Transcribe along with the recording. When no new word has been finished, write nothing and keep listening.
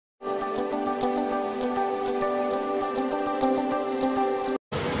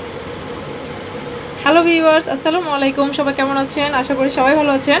Hello viewers, আসসালামু আলাইকুম। সবাই কেমন আছেন? আশা করি সবাই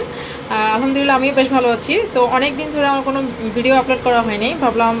ভালো আছেন। আলহামদুলিল্লাহ আমিও বেশ ভালো আছি। তো অনেক দিন ধরে আমার কোনো ভিডিও আপলোড করা হয়নি।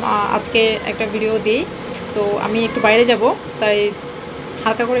 ভাবলাম আজকে একটা ভিডিও দিই। তো আমি একটু বাইরে যাব, তাই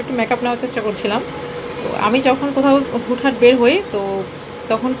হালকা করে একটু মেকআপ নেওয়ার চেষ্টা করছিলাম। তো আমি যখন কোথাও হুটহাট বের হই, তো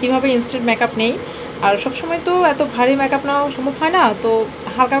তখন কিভাবে ইনস্ট্যান্ট মেকআপ নেই, আর সবসময় তো এত ভারী মেকআপ নেওয়া সম্ভব হয় না। তো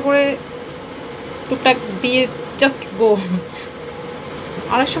হালকা করে টুকটাক দিয়ে জাস্ট গো।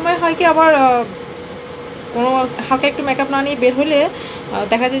 অনেক সময় হয় কি আবার কোনো হালকা একটু মেকআপ না নিয়ে বের হলে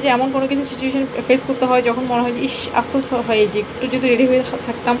দেখা যায় যে এমন কোনো কিছু সিচুয়েশান ফেস করতে হয় যখন মনে হয় যে ইস, আফসোস হয় যে একটু যদি রেডি হয়ে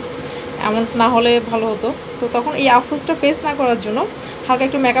থাকতাম, এমন না হলে ভালো হতো। তো তখন এই আফসোসটা ফেস না করার জন্য হালকা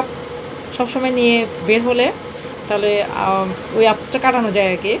একটু মেকআপ সবসময় নিয়ে বের হলে তাহলে ওই আফসোসটা কাটানো যায়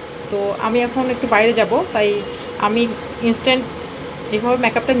আর কি। তো আমি এখন একটু বাইরে যাব, তাই আমি ইনস্ট্যান্ট যেভাবে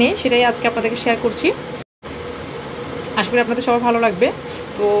মেকআপটা নিই সেটাই আজকে আপনাদেরকে শেয়ার করছি। আশা করি আপনাদের সবার ভালো লাগবে।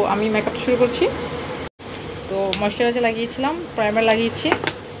 তো আমি মেকআপটা শুরু করছি। তো ময়শ্চারাইজার লাগিয়েছিলাম, প্রাইমার লাগিয়েছি।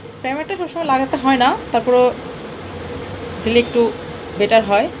 প্রাইমারটা সবসময় লাগাতে হয় না, তারপরও দিলে একটু বেটার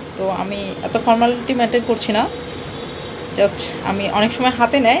হয়। তো আমি এত ফর্মালিটি মেনটেন করছি না, জাস্ট আমি অনেক সময়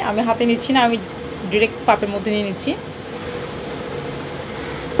হাতে নেয়, আমি হাতে নিচ্ছি না, আমি ডিরেক্ট পাপের মধ্যে নিয়ে নিচ্ছি।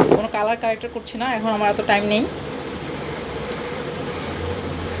 কোনো কালার কারেক্টার করছি না, এখন আমার এত টাইম নেই।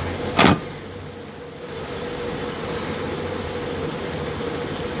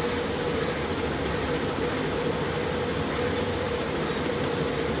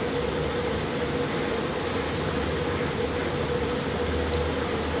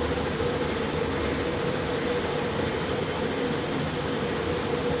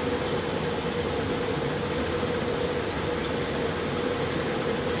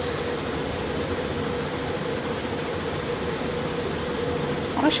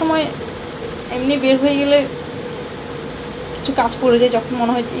 অনেক সময় এমনি বের হয়ে গেলে কিছু কাজ পড়ে যায়, যখন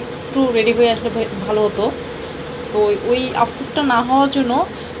মনে হয় যে একটু রেডি হয়ে আসলে ভালো হতো। তো ওই আফসোসটা না হওয়ার জন্য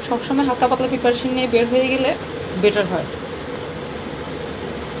সবসময় হালকা পাতলা প্রিপারেশন নিয়ে বের হয়ে গেলে বেটার হয়।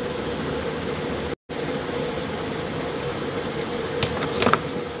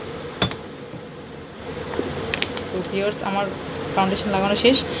 তো ভিউয়ার্স, আমার ফাউন্ডেশন লাগানো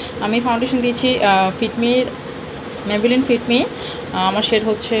শেষ। আমি ফাউন্ডেশন দিয়েছি ফিটমির, মেবেলিন ফিটমি। আমার শেড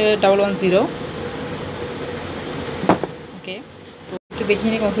হচ্ছে 110। ওকে, তো একটু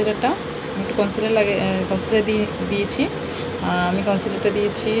দেখিয়ে নিই কনসিলারটা। আমি একটু কনসিলার দিয়েছি। আমি কনসিলারটা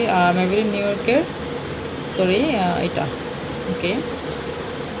দিয়েছি মেবেলিন নিউ ইয়র্কের, সরি এটা। ওকে,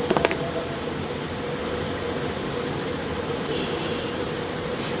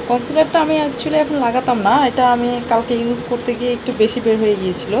 কনসিলারটা আমি অ্যাকচুয়ালি এখন লাগাতাম না, এটা আমি কালকে ইউজ করতে গিয়ে একটু বেশি বের হয়ে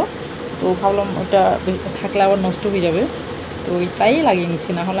গিয়েছিল। তো ভাবলাম ওটা থাকলে আবার নষ্ট হয়ে যাবে, তো তাই লাগিয়ে নিচ্ছি,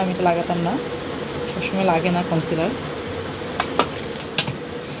 না হলে আমি এটা লাগাতাম না। সবসময় লাগে না কনসিলার।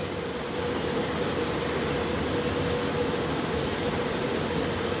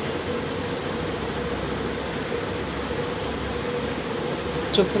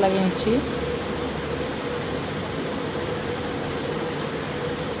 চোখে লাগিয়ে নিচ্ছি।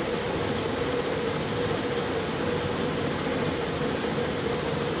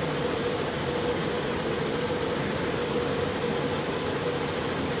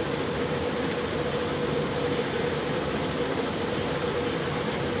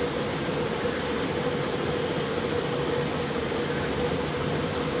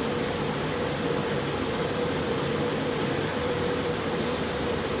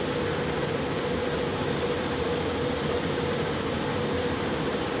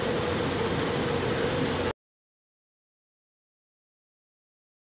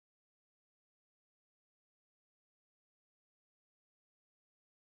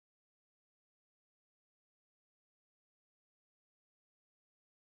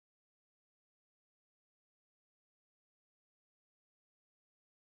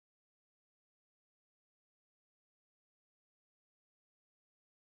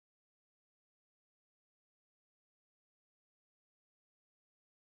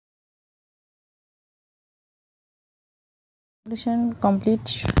 ফাউন্ডেশন কমপ্লিট,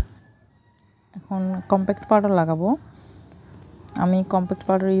 এখন কম্প্যাক্ট পাউডার লাগাবো। আমি কম্প্যাক্ট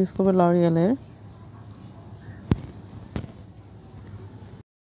পাউডার ইউজ করবো লরিয়ালের।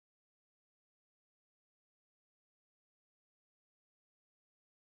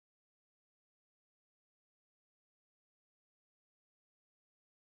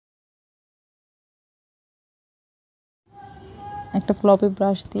 একটা ফ্লপি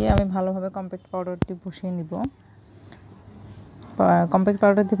ব্রাশ দিয়ে আমি ভালোভাবে কম্প্যাক্ট পাউডারটি বসিয়ে নিব। কম্প্যাক্ট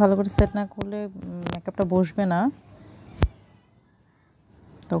পাউডার দিয়ে ভালো করে সেট না করলে মেকআপটা বসবে না,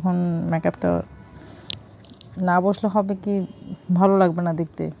 তখন মেকআপটা না বসলে হবে কি, ভালো লাগবে না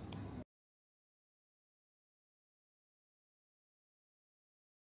দেখতে।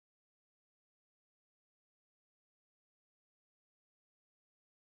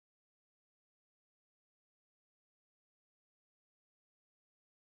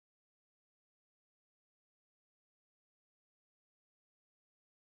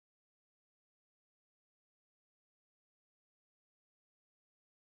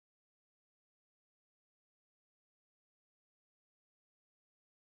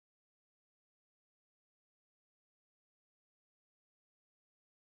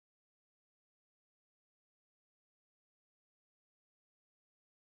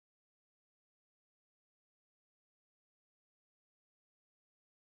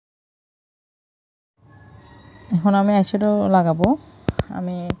 এখন আমি আইশ্যাডো লাগাবো।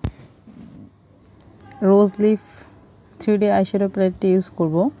 আমি রোজ লিফ 3D আইশ্যাডো প্যালেটটি ইউজ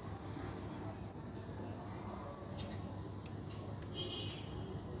করব।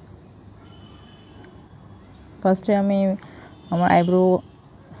 ফার্স্টে আমি আমার আইব্রো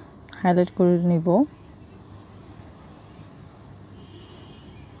হাইলাইট করে নিব।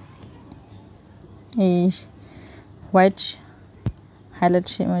 এই হোয়াইট হাইলাইট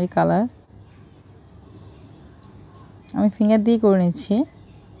শিমারি কালার আমি ফিঙ্গার দিয়ে করে নিচ্ছি।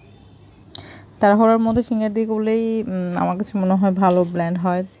 তাড়াহুড়োর মধ্যে ফিঙ্গার দিয়ে করলেই আমার কাছে মনে হয় ভালো ব্লেন্ড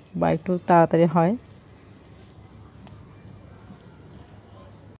হয় বা একটু তাড়াতাড়ি হয়।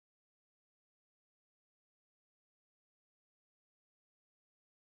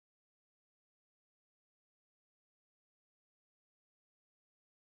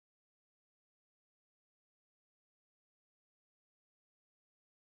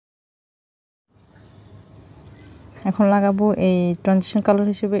 এখন লাগাবো এই ট্রানজিশন কালার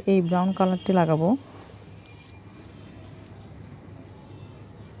হিসেবে এই ব্রাউন কালারটি লাগাবো।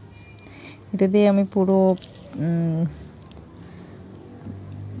 এটা দিয়ে আমি পুরো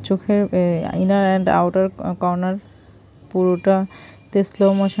চোখের inner and outer corner পুরোটাতে slow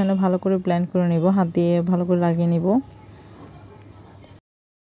মোশনে ভালো করে ব্লেন্ড করে নিব, হাত দিয়ে ভালো করে লাগিয়ে নিব।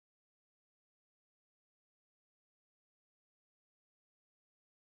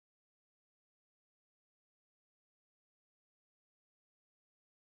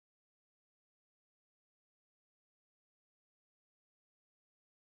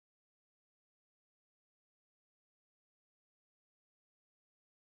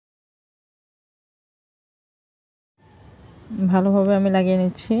 ভালোভাবে আমি লাগিয়ে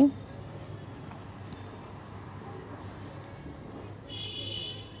নিচ্ছি।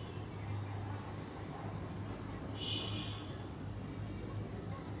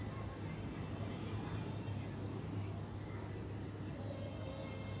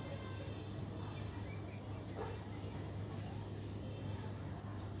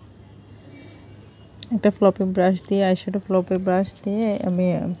 একটা ফ্লপি ব্রাশ দিয়ে আইশ্যাডো ফ্লপি ব্রাশ দিয়ে আমি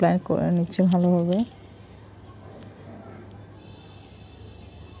ব্লেন্ড করে নিচ্ছি ভালোভাবে।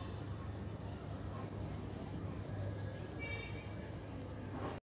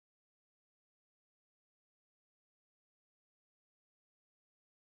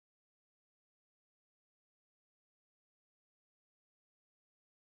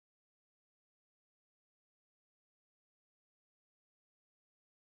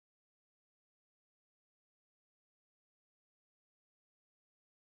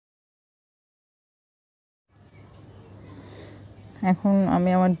 এখন আমি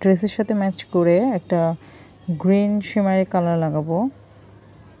আমার ড্রেসের সাথে ম্যাচ করে একটা গ্রিন শিমারি কালার লাগাবো।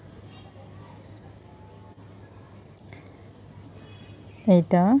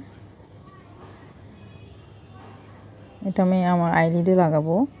 এটা আমি আমার আইলিডে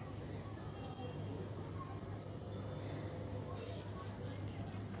লাগাবো।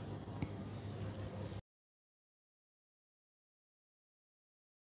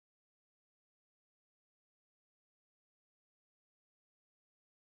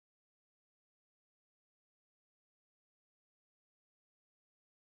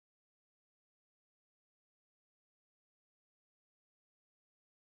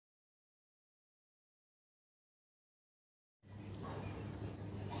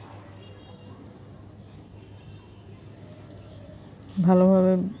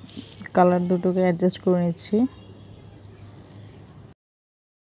 ভালোভাবে কালার দুটোকে অ্যাডজাস্ট করে নিচ্ছি।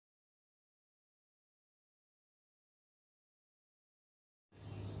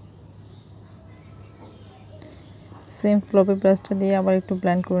 সেম ফ্লপি ব্রাশটা দিয়ে আবার একটু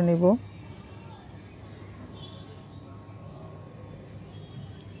ব্লেন্ড করে নেব।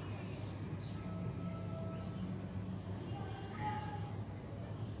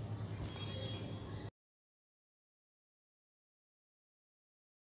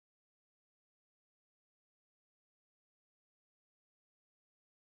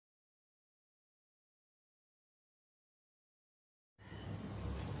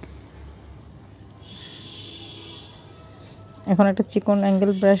 এখন একটা চিকন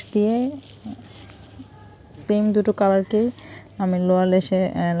অ্যাঙ্গেল ব্রাশ দিয়ে সেম দুটো কালারকেই আমি লোয়ার লেসে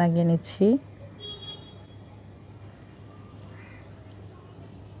লাগিয়ে নিচ্ছি।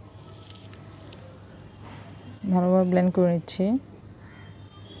 ভালোভাবে ব্লেন্ড করে নিচ্ছি।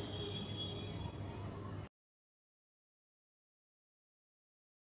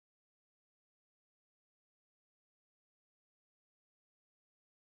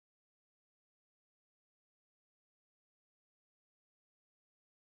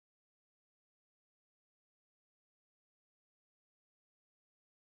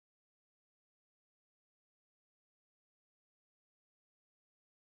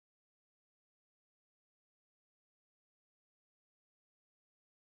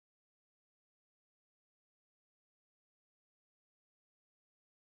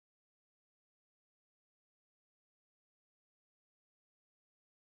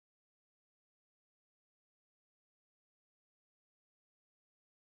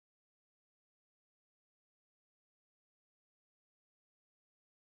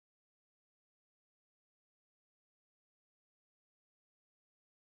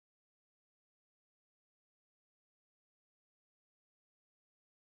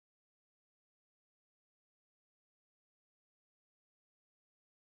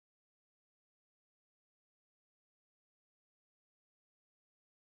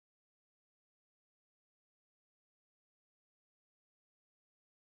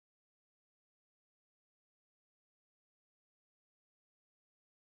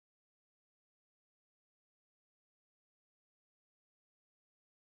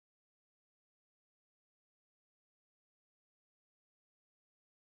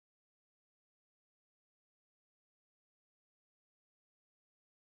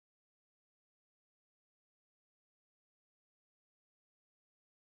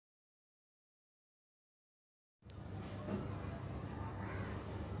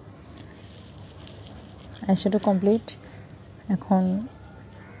 Eyeshadow complete. এখন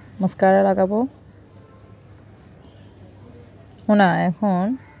মাস্কারা লাগাবো। না, এখন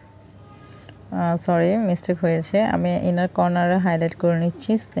সরি মিস্টেক হয়েছে, আমি ইনার কর্নারে হাইলাইট করে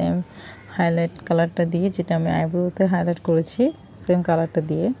নিচ্ছি সেম হাইলাইট কালারটা দিয়ে, যেটা আমি আইব্রোতে হাইলাইট করেছি সেম কালারটা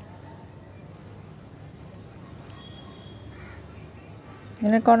দিয়ে।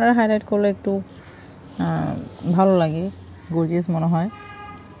 ইনার কর্নারে হাইলাইট করলে একটু ভালো লাগে, গর্জিয়াস মনে হয়।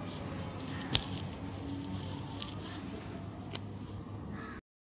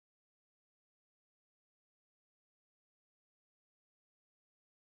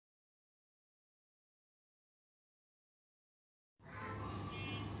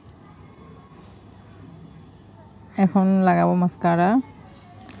 এখন লাগাবো মাস্কারা।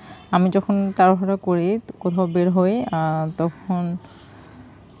 আমি যখন তাড়াহুড়ো করি কোথাও বের হই তখন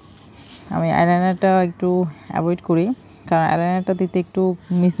আমি আইলাইনারটা একটু অ্যাভয়েড করি, কারণ আইলাইনারটা দিতে একটু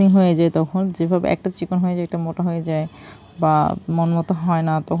মিসিং হয়ে যায়। তখন যেভাবে একটা চিকন হয়ে যায়, একটা মোটা হয়ে যায় বা মন মতো হয়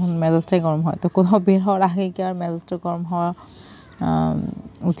না, তখন মেজাজটাই গরম হয়। তো কোথাও বের হওয়ার আগে কি আর মেজাজটা গরম হওয়া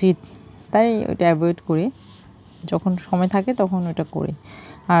উচিত, তাই ওইটা অ্যাভয়েড করি। যখন সময় থাকে তখন ওটা করি।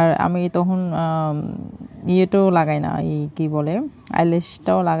 আর আমি তখন ইয়েটাও লাগাই না, এই কী বলে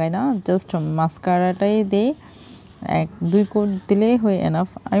আইল্যাশটাও লাগাই না, জাস্ট মাস্কারাটাই দিই। 1-2 কোট দিলেই হয়ে এনাফ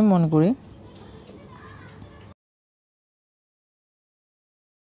আমি মনে করি।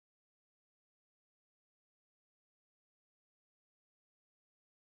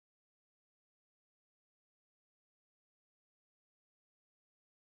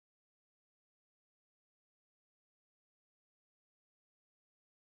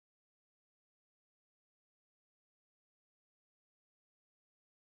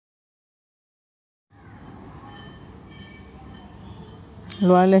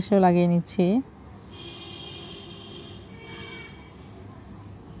 লোয়ার ল্যাশেও লাগিয়ে নিচ্ছি।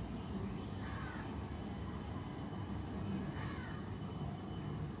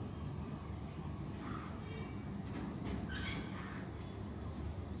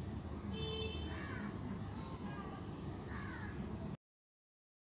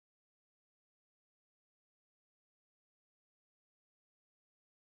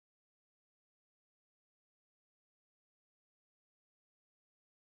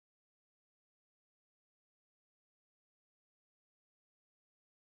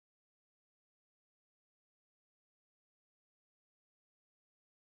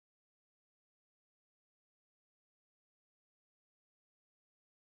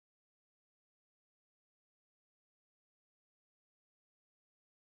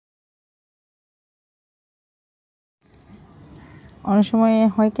 অনেক সময়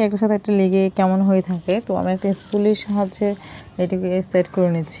হয় কি একটার সাথে একটা লেগে কেমন হয়ে থাকে, তো আমি একটা স্পুলের সাহায্যে এটাকে সেট করে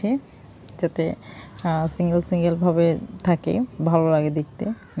নিচ্ছি, যাতে সিঙ্গেলভাবে থাকে, ভালো লাগে দেখতে,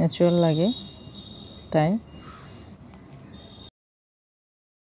 ন্যাচারাল লাগে, তাই।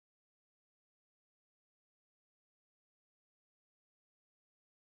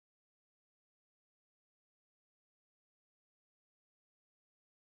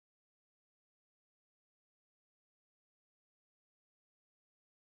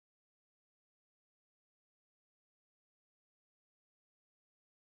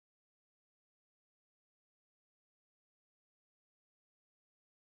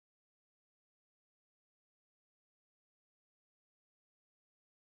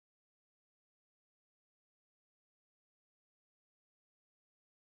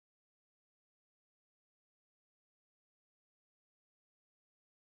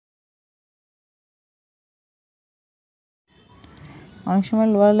 অনেক সময়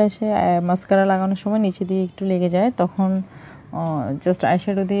লোয়ার ল্যাশে মাস্কারা লাগানোর সময় নিচে দিয়ে একটু লেগে যায়, তখন জাস্ট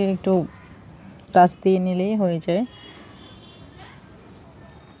আইশ্যাডো দিয়ে একটু টাচ দিয়ে নিলেই হয়ে যায়।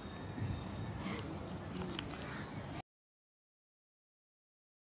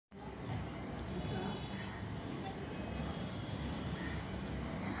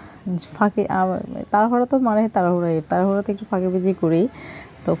 ফাঁকি তাড়াহুড়া তো মানে তাড়াহুড়াতে একটু ফাঁকিবাজি করি।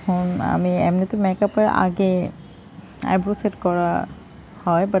 তখন আমি এমনিতে মেকআপের আগে আইব্রো সেট করা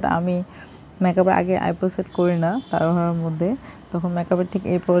হয়, বাট আমি মেকআপের আগে আইব্রো সেট করি না তাড়াহুড়ার মধ্যে। তখন মেকআপের ঠিক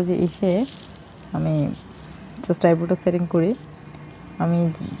এরপর যে এসে আমি জাস্ট আইব্রোটা সেটিং করি। আমি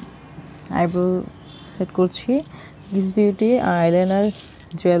আইব্রো সেট করছি কিস বিউটি আইলাইনার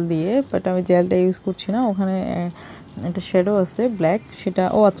জেল দিয়ে, বাট আমি জেলটা ইউজ করছি না, ওখানে একটা শ্যাডো আছে ব্ল্যাক, সেটা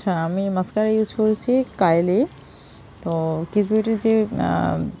আচ্ছা আমি মাস্কারা ইউজ করেছি কাইলি। তো কিস বিউটির যে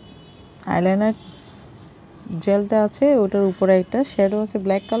আইলাইনার জেলটা আছে ওটার উপরে একটা শ্যাডো আছে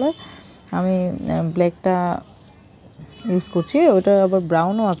ব্ল্যাক কালার, আমি ব্ল্যাকটা ইউজ করছি। ওটা আবার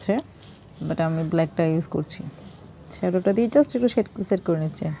ব্রাউনও আছে, বাট আমি ব্ল্যাকটা ইউজ করছি। শ্যাডোটা দিয়ে জাস্ট একটু সেট করে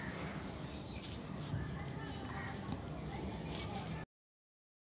নিচ্ছি।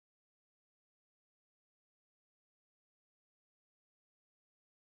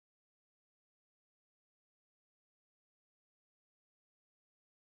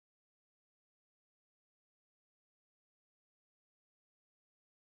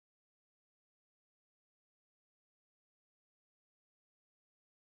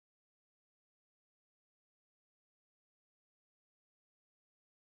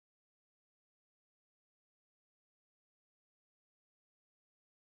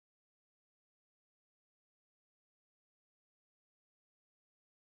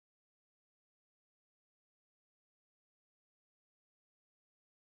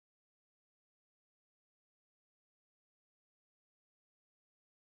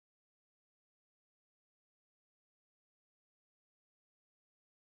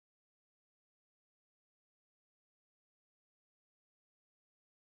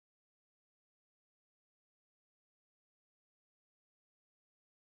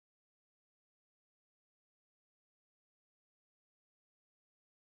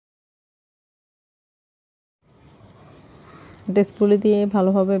 এটা স্পুলে দিয়ে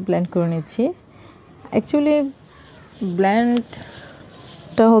ভালোভাবে ব্লেন্ড করে নিচ্ছি। অ্যাকচুয়ালি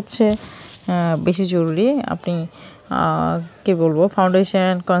ব্লেন্ডটা হচ্ছে বেশি জরুরি। আপনি কী বলবো,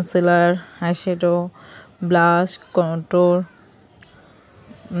 foundation, concealer, eyeshadow, blush, contour,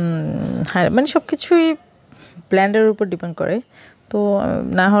 মানে সব কিছুই ব্লেন্ডের উপর ডিপেন্ড করে। তো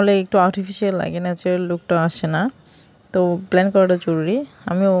না হলে একটু আর্টিফিশিয়াল লাগে, ন্যাচারাল লুকটা আসে না। তো ব্লেন্ড করাটা জরুরি।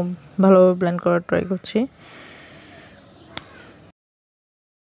 আমিও ভালোভাবে ব্লেন্ড করার ট্রাই করছি।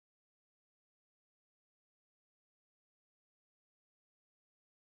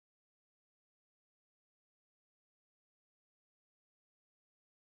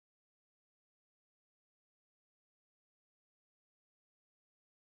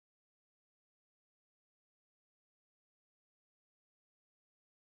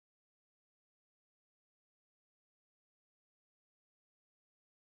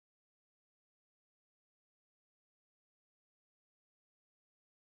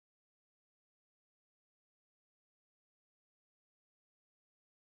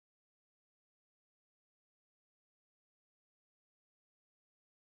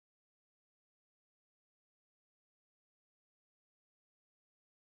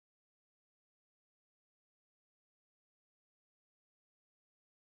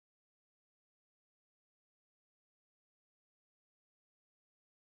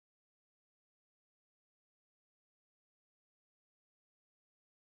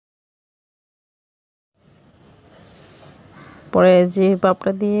 পরে যে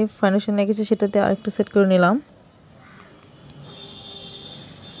পাপড়া দিয়ে ফাউন্ডেশন লেগেছে সেটাতে আরেকটু সেট করে নিলাম।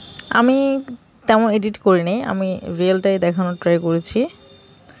 আমি তেমন এডিট করিনি, আমি রিয়েলটাই দেখানোর ট্রাই করেছি।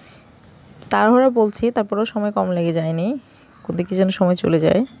 তাড়াহুড়া বলছি, তারপরেও সময় কম লেগে যায়নি, কোদিকে যেন সময় চলে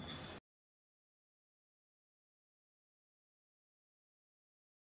যায়।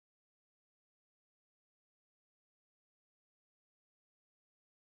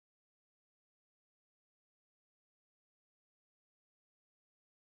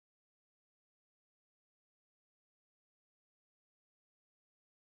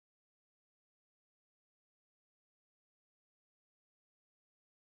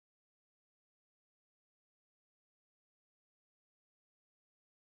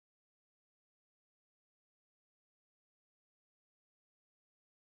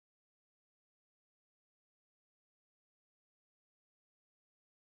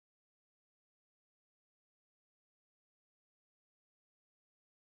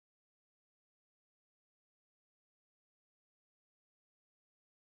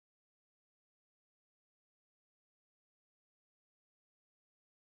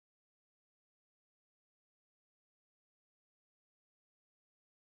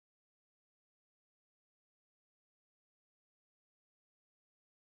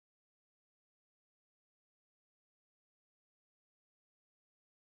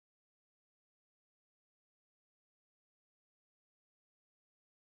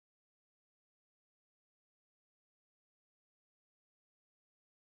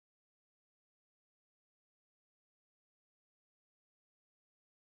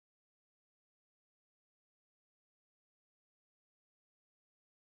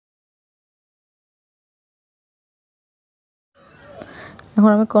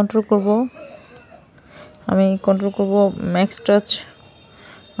 এখন আমি কন্ট্রোল করব max touch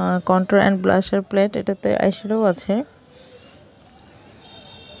control and blusher plate. এটাতে আইশ্যাডো আছে,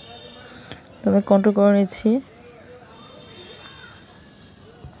 তো আমি কন্ট্রোল করে নিচ্ছি।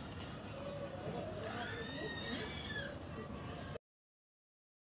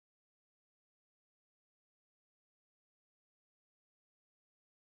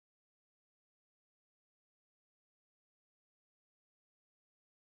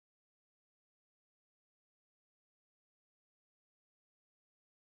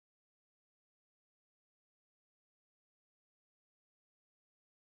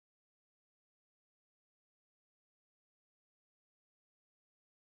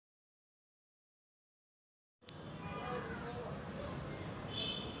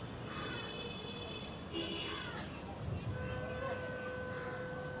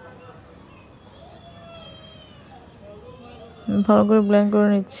 ভালো করে ব্লেন্ড করে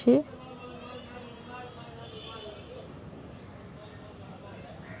নিচ্ছি।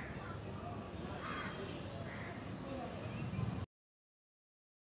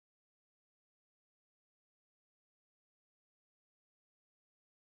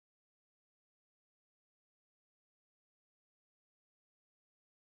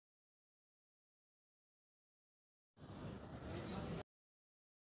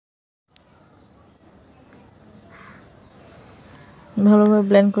 ভালোভাবে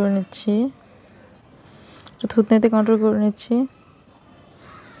ব্লেন্ড করে নিচ্ছি। থুতনিতে কন্ট্রোল করে নিচ্ছি।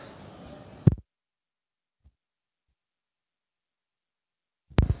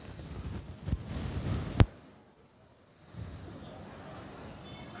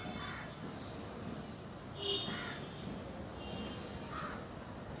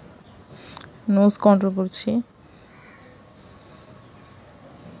 নোজ কন্ট্রোল করছি।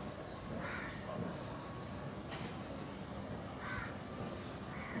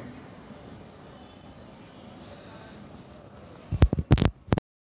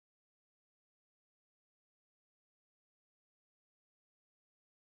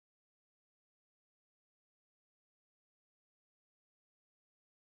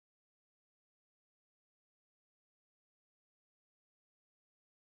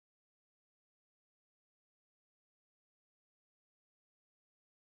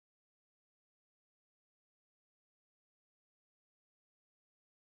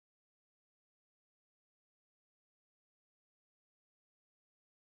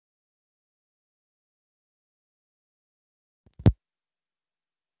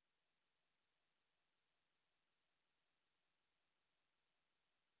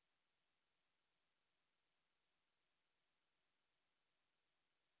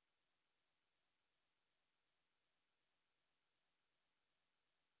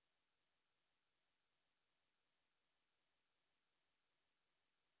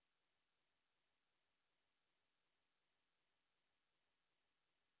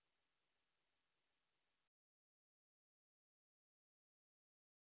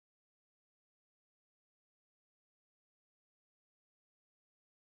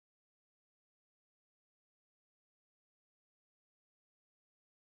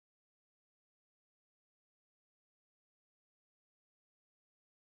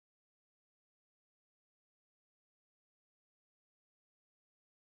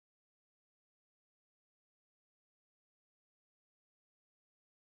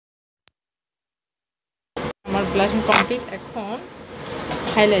 আমার ব্লাশিং কমপ্লিট। এখন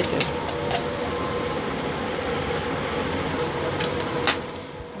হাইলাইটার।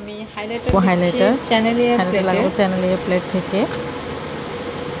 আমি হাইলাইটার চ্যানেলিয়া প্লেট থেকে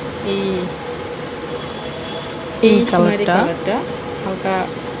এই কালারটা হালকা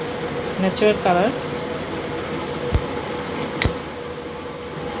ন্যাচারাল কালার।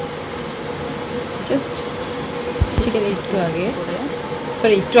 জাস্ট চিকের একটু আগে,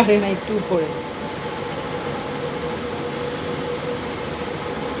 সরি একটু আগে না, একটু উপরে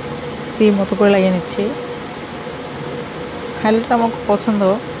সির মতো করে লাগিয়ে নিচ্ছি। হাইলাইটার আমার খুব পছন্দ।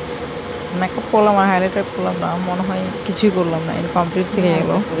 মেকআপ করলাম আর হাইলাইটার করলাম না, মনে হয় কিছুই করলাম না, কমপ্লিট থেকে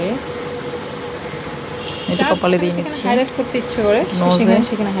গেল। এটা কপালে দিয়ে নিচ্ছি। হাইলাইট করতে ইচ্ছে করে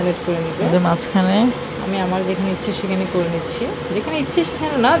সেখানে হাইলাইট করে নিবে। মাঝখানে আমি আমার যেখানে ইচ্ছে সেখানে করে নিচ্ছি, যেখানে ইচ্ছে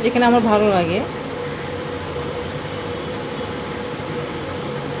সেখানে না, যেখানে আমার ভালো লাগে।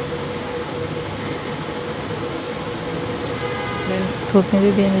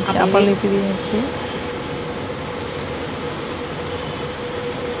 থুতনিতে দিয়ে নিচ্ছি, আপার লিপে দিয়ে নিচ্ছি।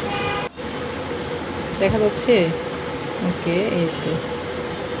 দেখা যাচ্ছে? ওকে, এই তো।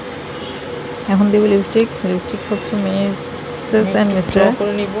 এখন দেব লিপস্টিক হচ্ছে মিসেস এন্ড মিস্টার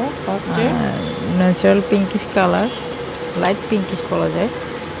করে নিব ফার্স্টে। Natural pinkish colour, light pinkish বলা যায়।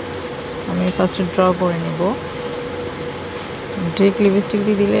 আমি ফার্স্টে ড্র করে নিব। ডিরেক্ট লিপস্টিক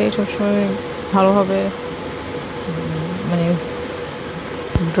দিয়ে দিলে সবসময় ভালোভাবে মানে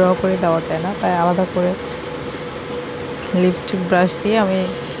ড্র করে দেওয়া যায় না, তাই আলাদা করে লিপস্টিক ব্রাশ দিয়ে আমি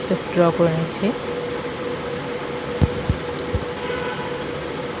জাস্ট ড্র করে নিচ্ছি।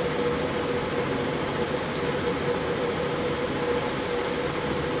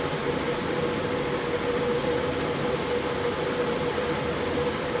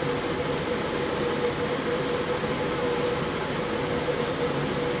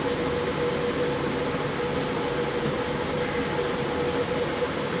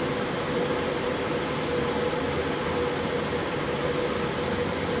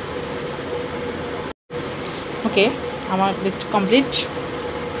 ওকে, আমার লিপস্টিক কমপ্লিট।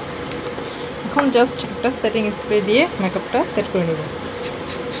 এখন জাস্ট একটা সেটিং স্প্রে দিয়ে মেকআপটা সেট করে নেব।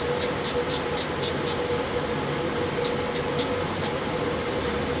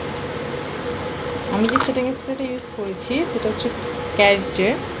 আমি যে সেটিং স্প্রেটা ইউজ করেছি সেটা হচ্ছে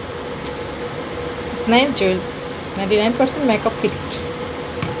ক্যারেটের স্নাইল জেল 99% মেকআপ ফিক্সড।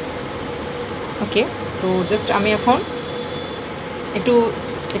 ওকে, তো জাস্ট আমি এখন একটু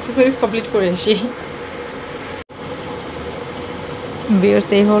এক্সারসাইজ কমপ্লিট করে আসি। ভিউয়ার্স,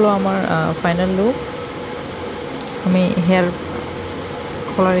 এই হলো আমার ফাইনাল লুক। আমি হেয়ার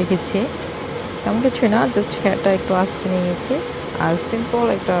খোলা রেখেছি, তেমন কিছুই না, জাস্ট হেয়ারটা একটু আঁচড়ে নিয়েছি আর সিম্পল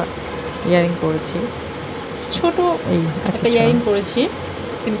একটা ইয়ারিং করেছি। ছোট এই একটা ইয়ারিং করেছি,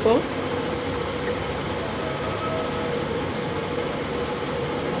 সিম্পল।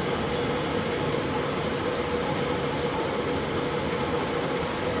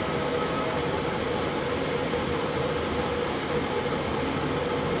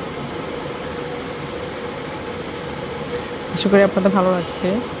 আশা করি আপনাদের ভালো লাগছে।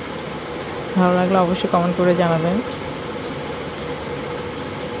 ভালো লাগলে অবশ্যই কমেন্ট করে জানাবেন।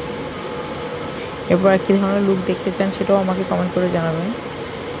 এরপর কী ধরনের লুক দেখতে চান সেটাও আমাকে কমেন্ট করে জানাবেন।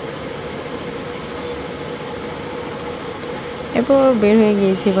 এরপর বের হয়ে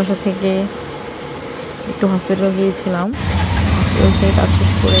গিয়েছি বাসা থেকে, একটু হসপিটাল গিয়েছিলাম। হসপিটাল থেকে কাজ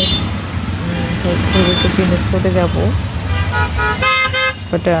শেষ করে ভেবেছি ফিটনেস করতে যাবো,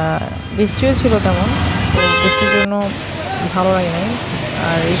 বাট বৃষ্টিও ছিল তেমন, তো বৃষ্টির জন্য ভালো লাগে নাই।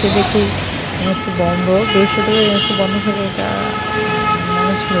 আর এসে দেখি ইউনিভার্সিটি বন্ধ, বৃহস্পতিবার ইউনিভার্সিটি বন্ধ থাকে এটা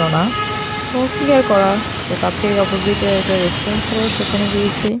মনে ছিল না। তো কী আর করা, তো কাছে অপোজিটে একটা রেস্টুরেন্ট ছিল, সেখানে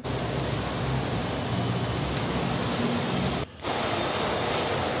গিয়েছি।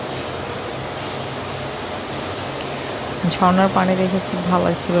 ঝর্ণার পানি দেখে খুব ভালো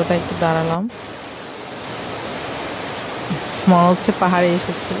লাগছিল, তাই একটু দাঁড়ালাম। মনে হচ্ছে পাহাড়ে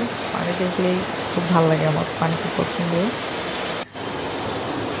এসেছি। পানি দেখলেই খুব ভালো লাগে, আমার পানি খুব পছন্দ।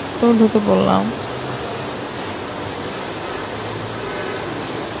 তো ঢুকে পড়লাম।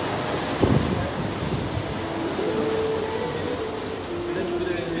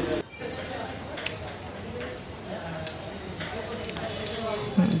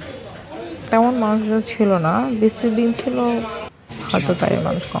 তেমন মানুষজন ছিল না, বৃষ্টির দিন ছিল হয়তো, তাই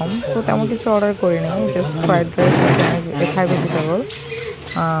মানুষ কম। তো তেমন কিছু অর্ডার করিনি, জাস্ট ফ্রাইড রাইস, থাই ভেজিটেবল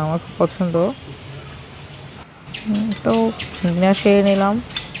আমার খুব পছন্দ। তো ডিনার সেরে নিলাম।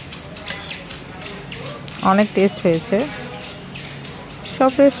 অনেক টেস্ট হয়েছে।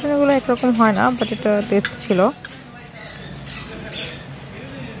 সব রেস্টুরেন্টগুলো একরকম হয় না, বাট এটা টেস্ট ছিল।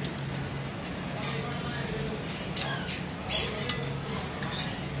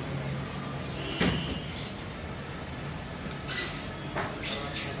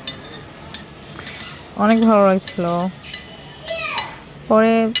 অনেক ভালো লাগছিল।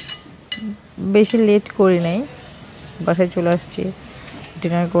 পরে বেশি লেট করি নাই, বাসায় চলে আসছি।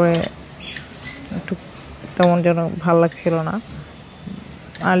 ডিনার করে একটু তেমন যেন ভালো লাগছিল না,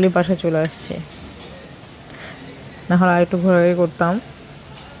 আর্লি বাসায় চলে আসছি, নাহলে আর একটু ঘোরাঘুরি করতাম।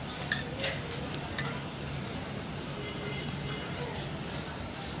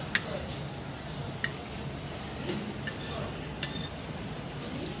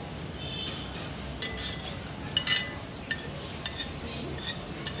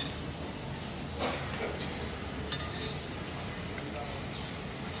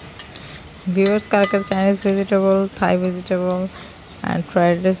 Viewers, car car Chinese vegetable, Thai vegetable and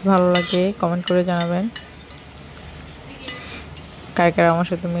fried rice ভালো লাগে কমেন্ট করে জানাবেন। কার কার আমার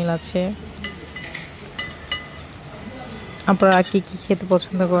সাথে মিল আছে, আপনারা কী কী খেতে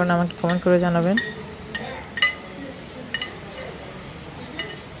পছন্দ করেন আমাকে কমেন্ট করে জানাবেন।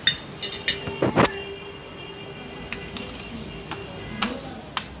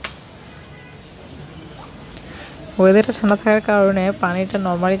 ওয়েদারটা ঠান্ডা থাকার কারণে পানিটা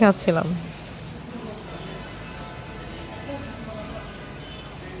নর্মালি খাচ্ছিলাম।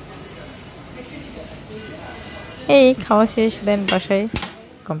 এই খাওয়া শেষ, দেন বাসায়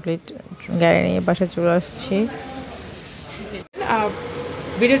কমপ্লিট গাড়ি নিয়ে বাসায় চলে আসছি।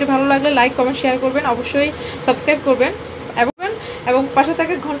 ভিডিওটি ভালো লাগলে লাইক কমেন্ট শেয়ার করবেন, অবশ্যই সাবস্ক্রাইব করবেন এবং পাশে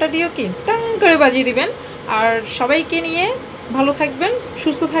থাকা ঘন্টাটিও কি টাং করে বাজিয়ে দিবেন। আর সবাইকে নিয়ে ভালো থাকবেন,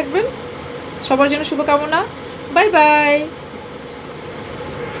 সুস্থ থাকবেন, সবার জন্য শুভকামনা। Bye bye.